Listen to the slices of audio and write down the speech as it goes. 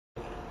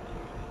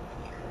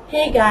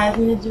Hey guys,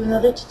 I'm going to do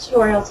another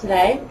tutorial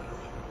today.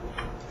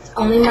 It's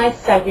only my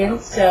second,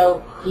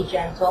 so be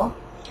gentle.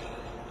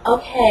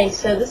 Okay,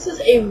 so this is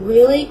a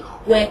really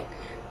quick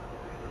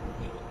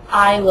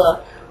eye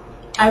look.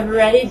 I've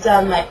already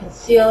done my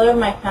concealer,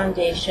 my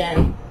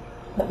foundation,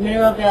 put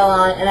mineral veil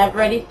on, and I've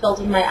already filled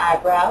in my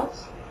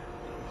eyebrows.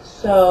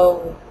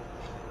 So,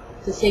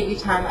 to save you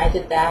time, I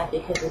did that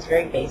because it's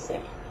very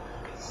basic.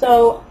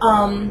 So,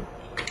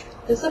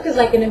 this look is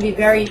like going to be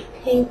very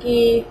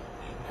pinky,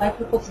 light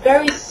purple. It's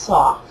very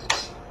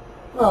soft.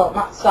 Well,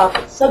 not soft,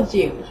 it's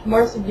subdued.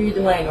 More subdued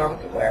than what I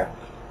normally wear.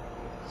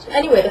 So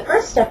anyway, the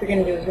first step you're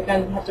going to do is you're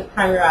going to have to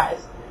prime your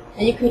eyes.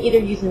 And you can either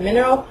use a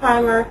mineral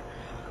primer,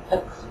 a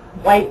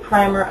white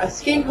primer, a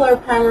skin color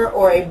primer,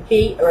 or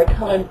a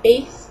colored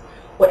base.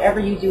 Whatever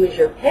you do is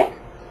your pick.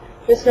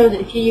 Just know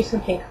that if you use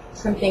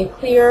something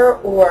clear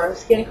or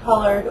skin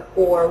colored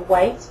or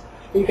white,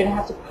 you're going to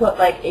have to put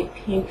like a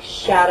pink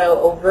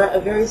shadow over it, a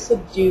very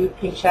subdued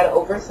pink shadow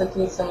over it,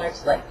 something similar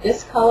to like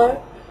this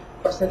color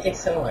or something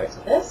similar to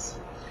this.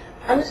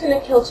 I'm just going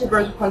to kill two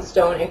birds with one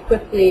stone and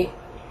quickly,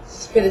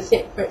 to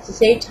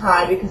save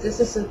time, because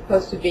this is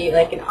supposed to be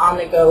like an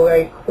on-the-go,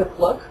 very quick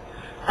look,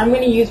 I'm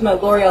going to use my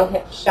L'Oreal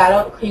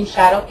Cream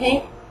Shadow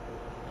Paint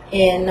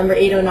in number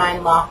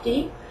 809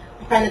 Lofty.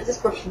 I find that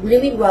this works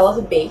really well as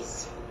a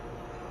base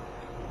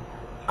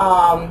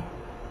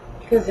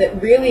because it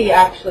really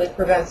actually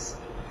prevents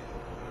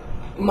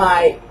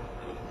my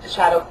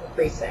shadow from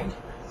creasing.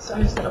 So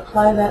I'm just going to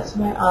apply that to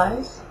my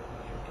eyes.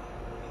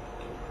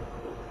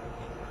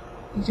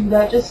 Do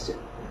that just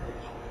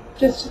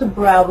to the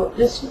brow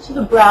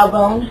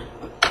bone.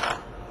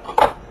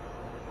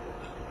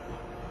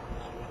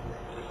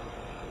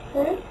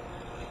 Okay.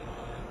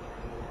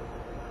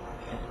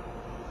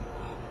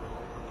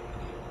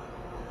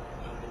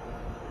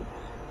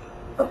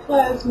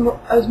 Apply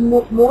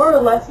more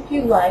or less if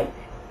you like.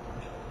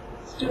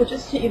 Do it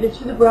just either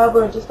to the brow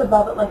bone or just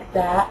above it like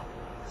that.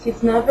 See,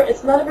 it's not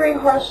a very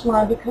harsh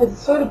line because it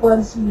sort of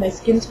blends into my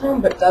skin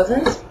tone, but it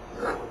doesn't.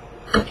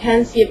 You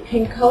can see a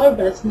pink color,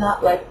 but it's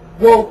not like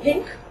whoa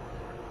pink.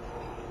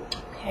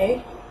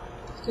 Okay,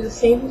 let's do the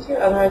same thing to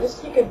your other eye.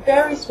 Just take a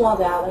very small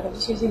dab, like I'm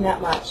just using that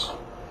much.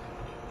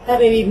 That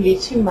may even be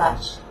too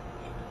much.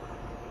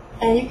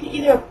 And you can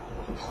either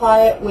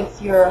apply it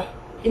with your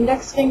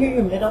index finger,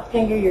 your middle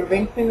finger, your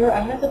ring finger.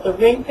 I heard that the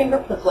ring finger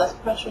puts less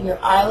pressure on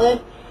your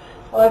eyelid.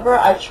 However,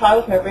 I try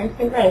with my ring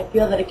finger and I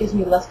feel that it gives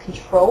me less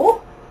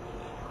control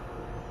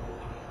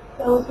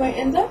than with my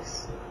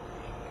index.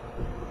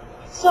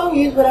 So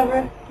use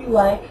whatever you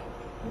like.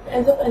 If it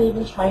ends up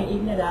uneven, try and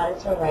even it out.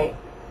 It's alright.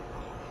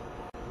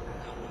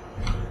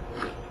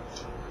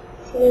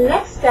 So the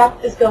next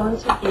step is going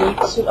to be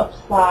to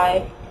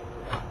apply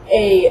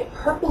a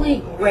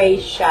purpley gray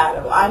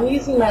shadow. I'm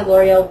using my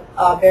L'Oreal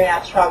Bare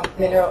Natural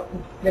Mineral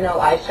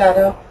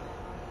Eyeshadow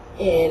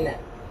in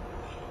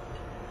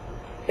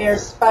Bare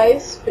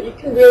Spice, but you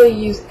can really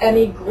use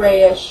any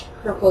grayish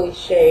purpley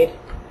shade.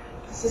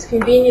 This is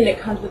convenient. It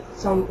comes with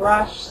its own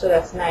brush, so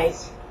that's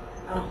nice.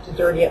 I don't have to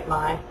dirty up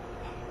mine.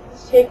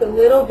 Just take a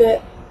little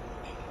bit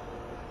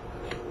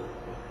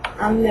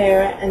on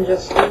there and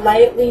just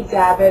lightly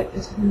dab it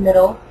into the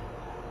middle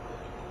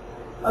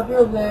of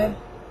your lid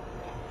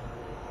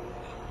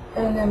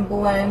and then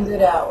blend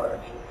it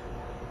outward.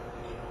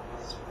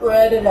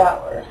 Spread it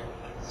outward.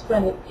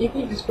 You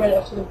can just spread it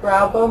up to the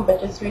brow bone,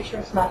 but just make sure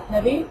it's not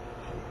heavy.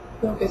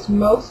 Focus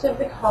most of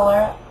the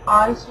color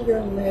onto your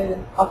lid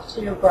and up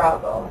to your brow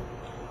bone.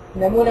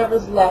 And then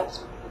whatever's left,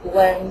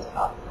 blend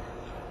up.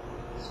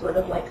 Sort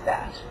of like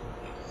that.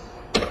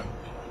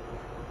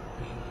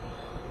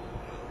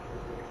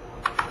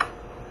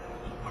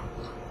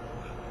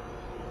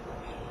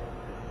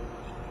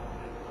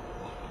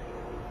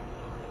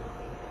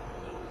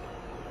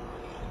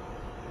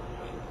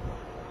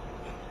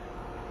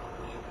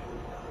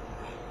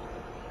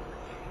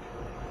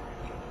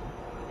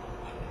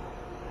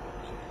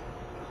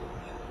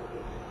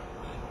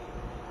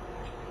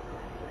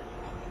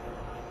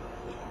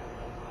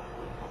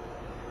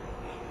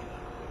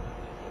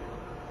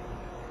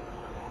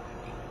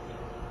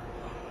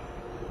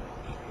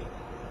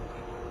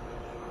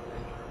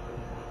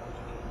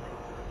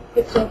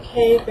 It's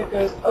okay if it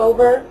goes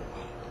over.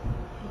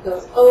 It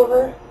goes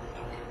over.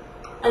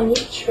 A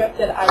neat trick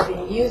that I've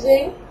been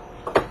using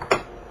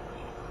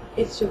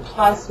is to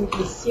apply some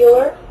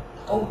concealer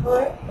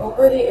over it,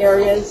 over the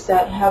areas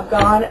that have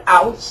gone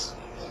out.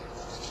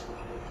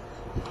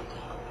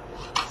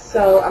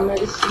 So I'm going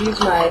to just use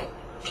my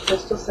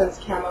Crystal Sense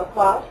Camo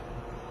Pot.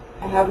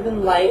 I have it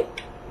in light.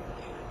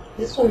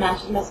 This one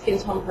matches my skin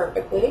tone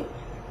perfectly.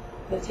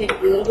 I'm going to take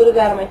a little bit of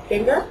that on my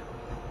finger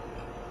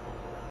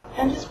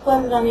and just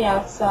blend it on the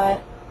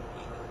outside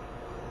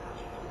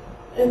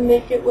and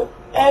make it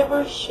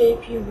whatever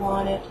shape you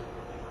want it.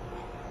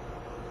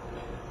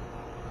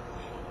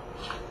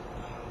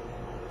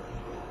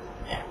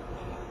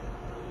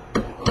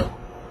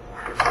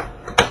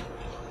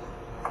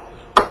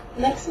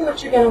 Next thing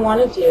what you're going to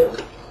want to do,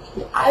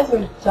 your eyes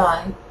are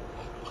done,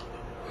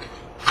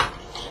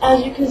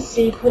 As you can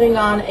see, putting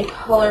on a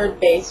colored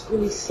base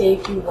really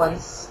saved you one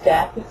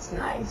step. It's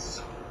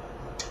nice.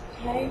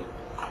 Okay.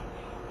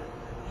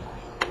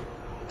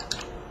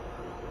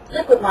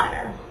 Liquid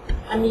liner.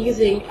 I'm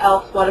using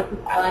e.l.f.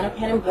 waterproof eyeliner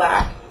pen in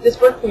black. This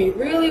worked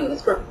really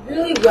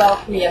well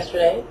for me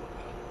yesterday.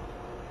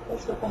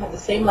 Let's hope I have the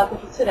same luck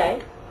with it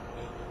today.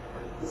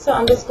 So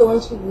I'm just going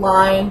to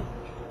line.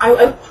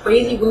 I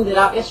crazy winged it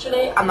out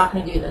yesterday. I'm not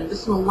going to do that. I'm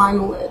just going to line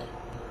the lid.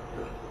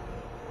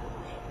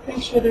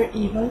 Make sure they're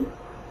even.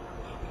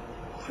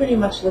 Pretty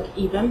much look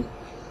even.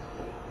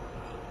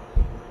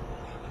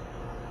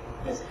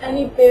 If there's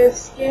any bare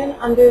skin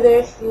under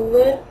there to the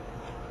lid,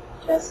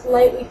 just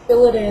lightly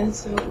fill it in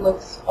so it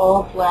looks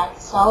all black,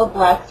 solid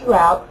black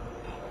throughout.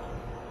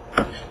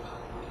 If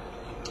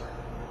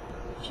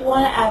you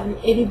want to add an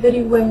itty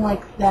bitty wing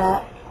like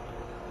that,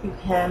 you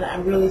can.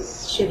 I'm really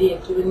shitty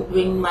at doing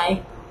wing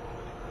my.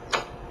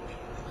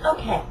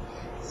 Okay,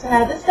 so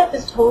now this step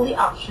is totally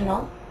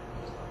optional.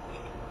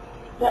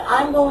 What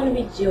I'm going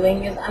to be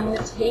doing is I'm going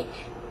to take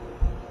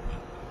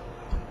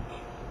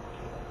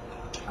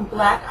a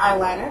black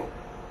eyeliner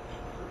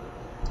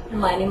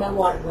and lining my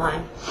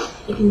waterline.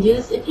 You can do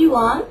this if you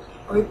want,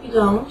 or if you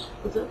don't,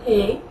 it's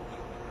okay.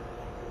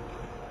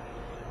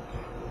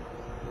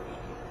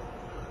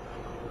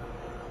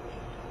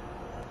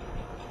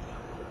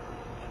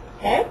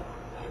 Okay?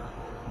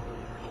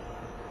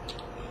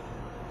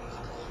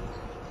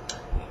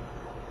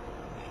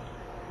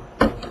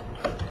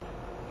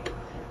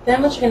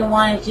 Then what you're going to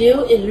want to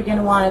do is you're going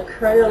to want to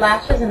curl your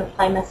lashes and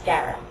apply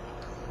mascara.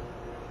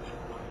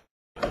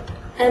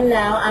 And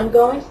now I'm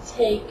going to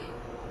take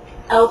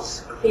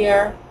e.l.f.'s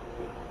clear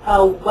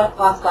wet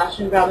gloss lash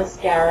and brow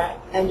mascara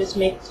and just to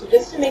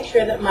make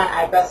sure that my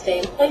eyebrows stay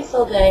in place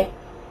all day.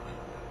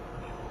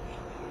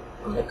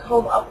 I'm going to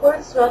comb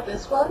upwards throughout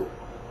this one.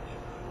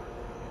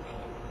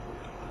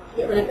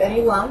 Get rid of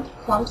any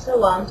clumps or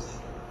lumps,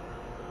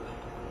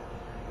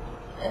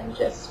 and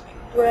just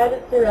spread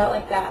it throughout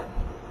like that.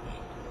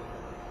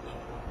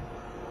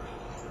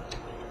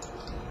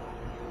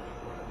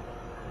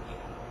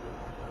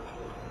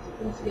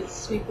 Once you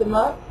sweep them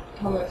up,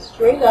 coming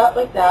straight up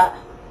like that,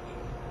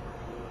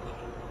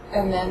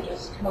 and then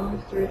just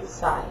coming through the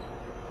side.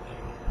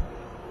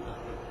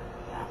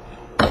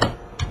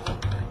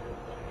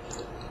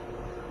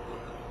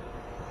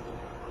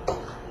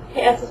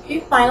 Okay, as a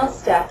few final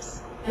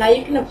steps, now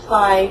you can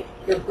apply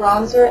your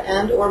bronzer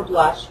and or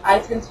blush. I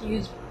tend to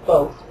use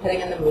both,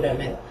 depending on the mood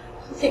I'm in.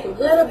 So take a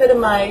little bit of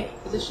my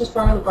Physicians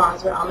Formula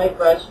bronzer on my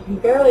brush. You can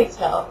barely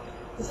tell.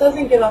 This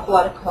doesn't give off a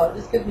lot of color.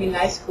 This gives me a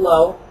nice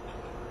glow.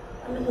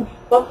 I'm going to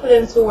buff it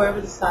into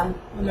wherever the sun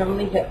will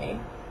normally hit me.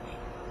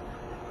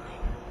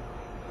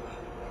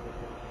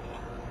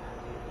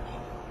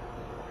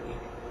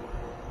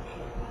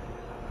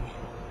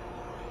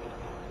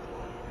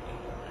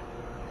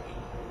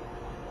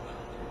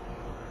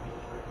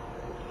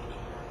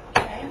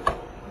 Okay,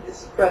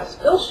 this brush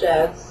still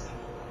sheds,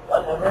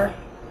 whatever.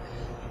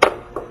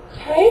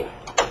 Okay,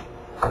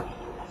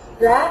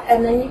 that,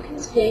 and then you can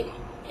take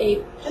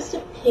just a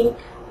pink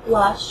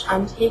blush.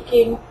 I'm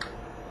taking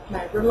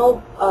my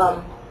Rimmel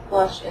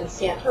blush in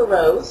Santa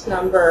Rose,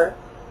 number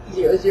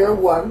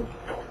 001.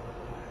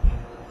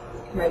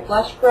 My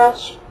blush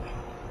brush.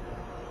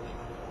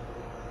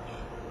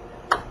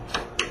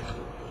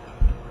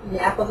 And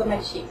the apples of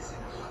my cheeks.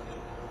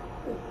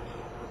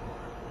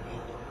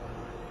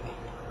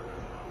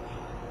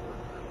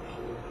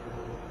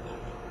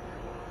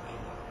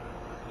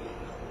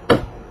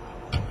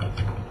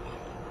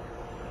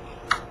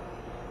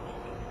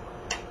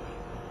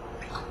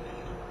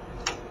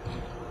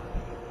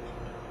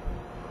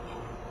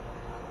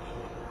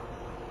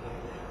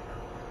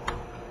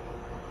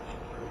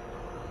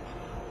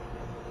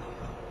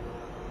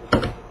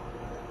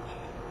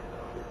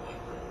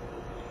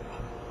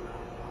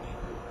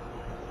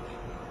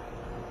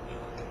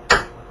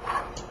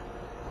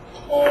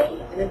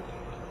 Okay.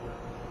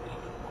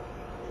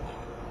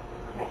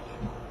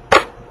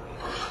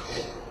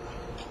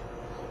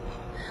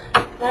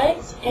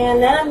 Right,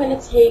 and then I'm going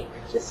to take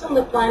just some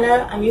lip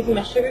liner. I'm using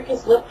my Sugar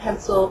Kiss lip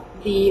pencil,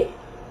 the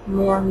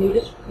more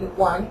nudish pink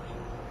one.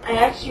 I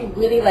actually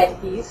really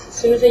like these. As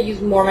soon as I use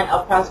more of my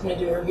e.l.f. products, I'm going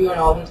to do a review on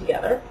all of them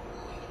together.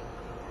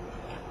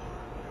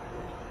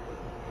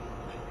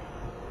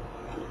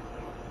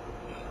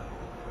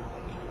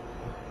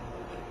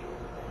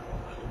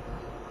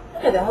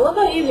 Look at that. Look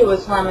how easy it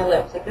was to line my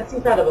lips. Like, that's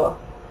incredible.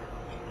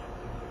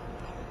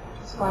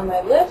 Just line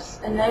my lips,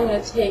 and then I'm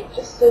going to take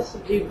just a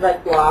subdued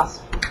red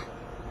gloss.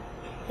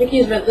 You can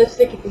use red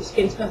lipstick if your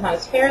skin tone's not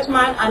as fair as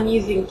mine. I'm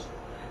using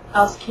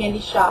e.l.f.'s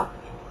Candy Shop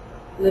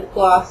lip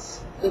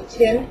gloss lip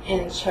tint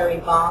in Cherry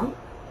Bomb.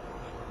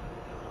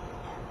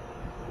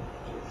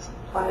 Just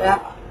apply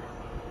that.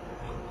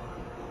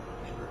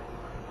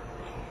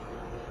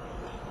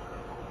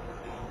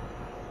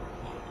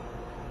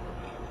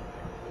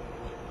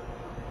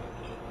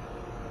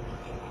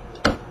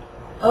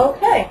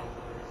 Okay,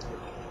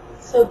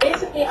 so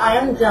basically I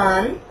am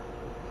done.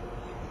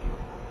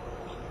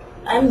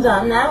 I'm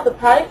done now. The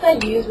product I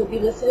use will be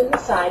listed in the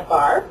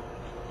sidebar.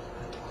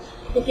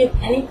 If you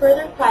have any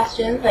further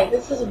questions, like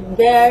this is a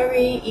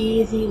very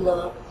easy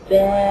look,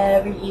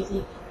 very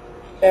easy,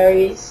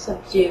 very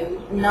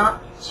subdued,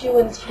 not too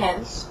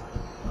intense.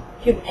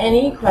 If you have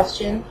any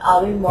questions,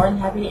 I'll be more than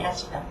happy to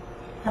answer them.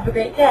 Have a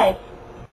great day.